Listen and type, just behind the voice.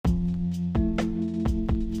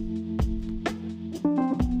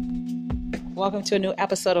Welcome to a new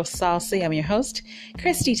episode of Saucy. I'm your host,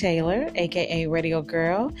 Christy Taylor, aka Radio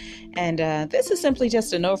Girl, and this is simply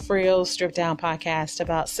just a no-frills, stripped-down podcast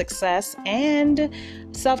about success and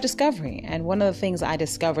self-discovery. And one of the things I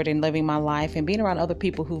discovered in living my life and being around other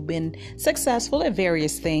people who've been successful at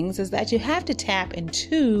various things is that you have to tap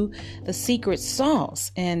into the secret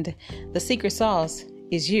sauce, and the secret sauce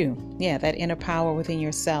is you. Yeah, that inner power within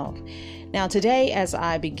yourself. Now, today, as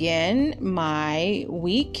I begin my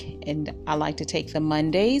week, and I like to take the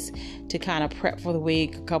Mondays to kind of prep for the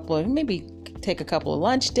week, take a couple of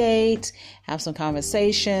lunch dates, have some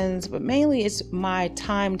conversations, but mainly it's my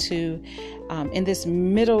time to, in this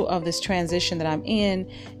middle of this transition that I'm in,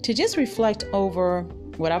 to just reflect over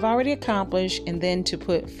what I've already accomplished and then to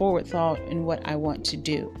put forward thought in what I want to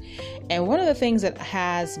do. And one of the things that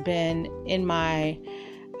has been in my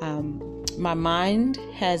mind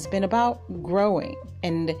has been about growing,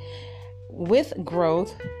 and with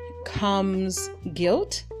growth comes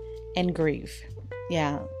guilt and grief.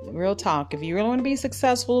 Yeah, real talk. If you really want to be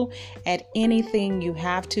successful at anything, you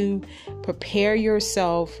have to prepare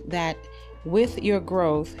yourself that with your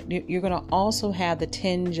growth, you're going to also have the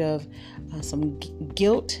tinge of some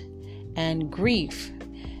guilt and grief,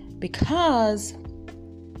 because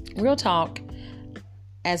real talk,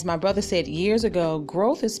 as my brother said years ago,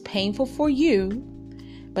 growth is painful for you,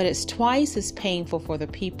 but it's twice as painful for the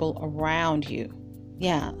people around you.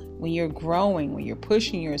 Yeah, when you're growing, when you're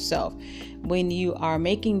pushing yourself, when you are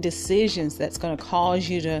making decisions that's going to cause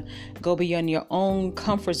you to go beyond your own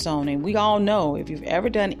comfort zone. And we all know, if you've ever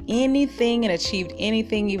done anything and achieved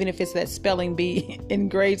anything, even if it's that spelling bee in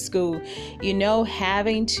grade school, you know,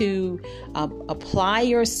 having to apply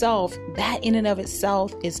yourself, that in and of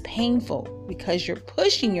itself is painful because you're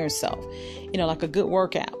pushing yourself, like a good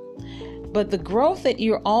workout. But the growth that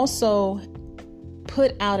you're also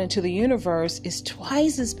put out into the universe is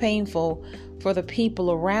twice as painful for the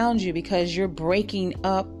people around you, because you're breaking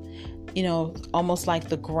up, almost like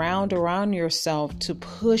the ground around yourself to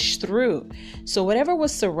push through. So whatever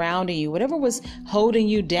was surrounding you, whatever was holding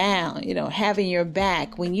you down, having your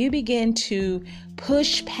back, when you begin to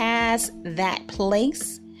push past that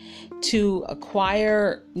place to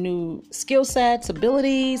acquire new skill sets,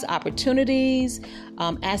 abilities, opportunities,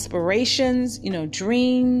 aspirations,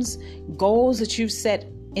 dreams, goals that you've set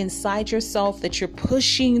inside yourself that you're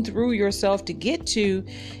pushing through yourself to get to,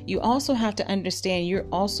 you also have to understand you're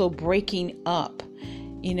also breaking up,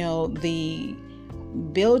 the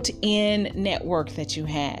built-in network that you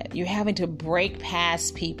had. You're having to break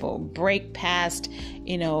past people, break past,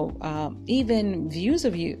 even views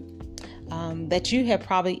of you that you have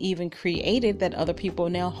probably even created that other people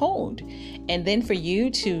now hold. And then for you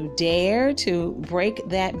to dare to break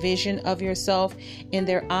that vision of yourself in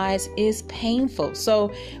their eyes is painful.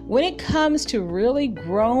 So when it comes to really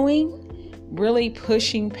growing, really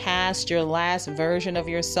pushing past your last version of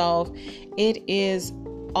yourself, it is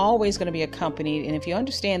always going to be accompanied. And if you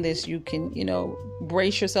understand this, you can,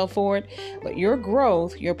 brace yourself for it. But your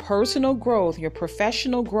growth, your personal growth, your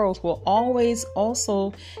professional growth will always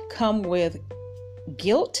also come with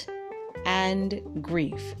guilt and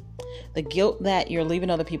grief. The guilt that you're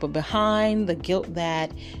leaving other people behind, the guilt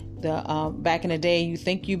that back in the day you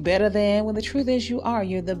think you better than, when the truth is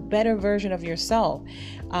you're the better version of yourself.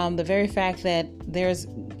 The very fact that there's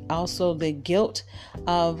also the guilt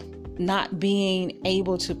of not being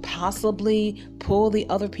able to possibly pull the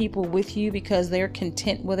other people with you because they're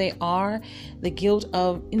content where they are. The guilt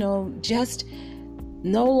of, just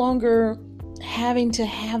no longer having to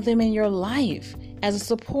have them in your life as a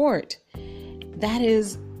support. That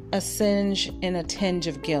is a singe and a tinge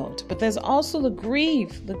of guilt. But there's also the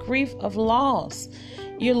grief of loss.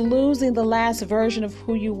 You're losing the last version of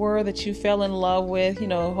who you were that you fell in love with.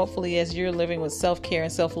 Hopefully as you're living with self-care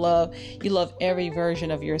and self-love, you love every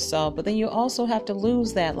version of yourself. But then you also have to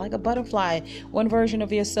lose that, like a butterfly. One version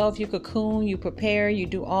of yourself, you cocoon, you prepare, you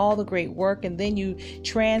do all the great work, and then you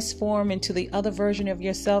transform into the other version of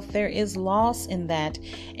yourself. There is loss in that.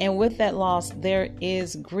 And with that loss, there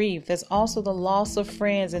is grief. There's also the loss of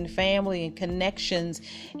friends and family and connections,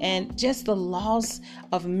 and just the loss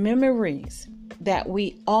of memories that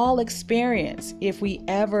we all experience if we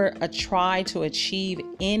ever try to achieve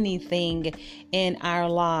anything in our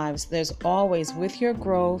lives. There's always, with your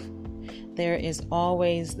growth, there is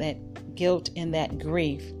always that guilt and that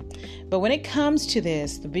grief. But when it comes to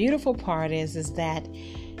this, the beautiful part is that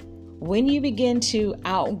when you begin to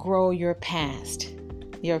outgrow your past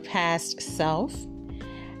self,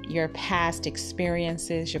 your past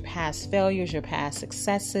experiences, your past failures, your past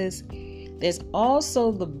successes, there's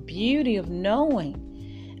also the beauty of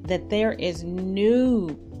knowing that there is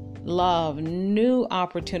new love, new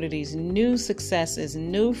opportunities, new successes,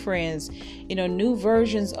 new friends, new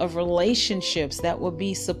versions of relationships that will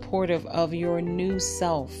be supportive of your new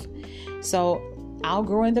self. So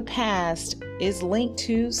outgrowing the past is linked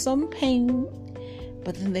to some pain,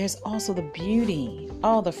 but then there's also the beauty,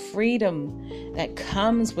 all the freedom that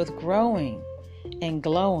comes with growing and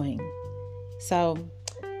glowing. So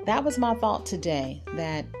that was my thought today,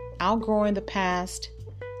 that outgrowing the past,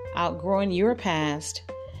 outgrowing your past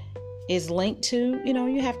is linked to,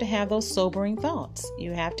 you have to have those sobering thoughts.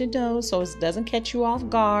 You have to know so it doesn't catch you off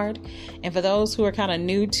guard. And for those who are kind of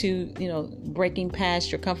new to, breaking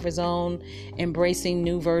past your comfort zone, embracing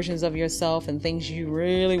new versions of yourself and things you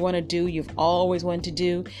really want to do, you've always wanted to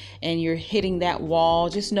do, and you're hitting that wall,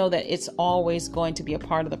 just know that it's always going to be a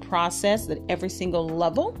part of the process, that every single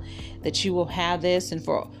level that you will have this. And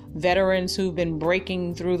for veterans who've been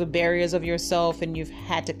breaking through the barriers of yourself and you've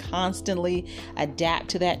had to constantly adapt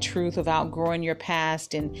to that truth of outgrowing your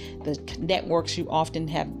past and the networks you often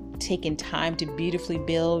have taken time to beautifully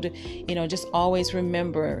build, just always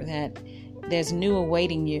remember that there's new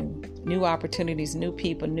awaiting you, new opportunities, new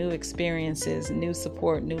people, new experiences, new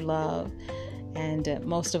support, new love, and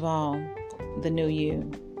most of all, the new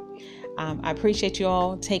you. I appreciate you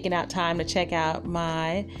all taking out time to check out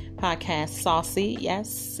my podcast, Saucy.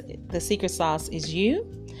 Yes, the secret sauce is you.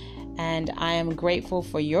 And I am grateful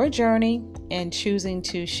for your journey and choosing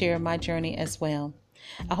to share my journey as well.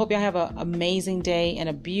 I hope y'all have an amazing day and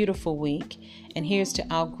a beautiful week. And here's to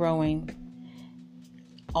outgrowing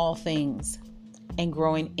all things and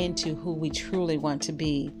growing into who we truly want to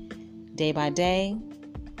be, day by day,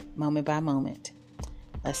 moment by moment.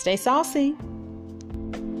 Let's stay saucy.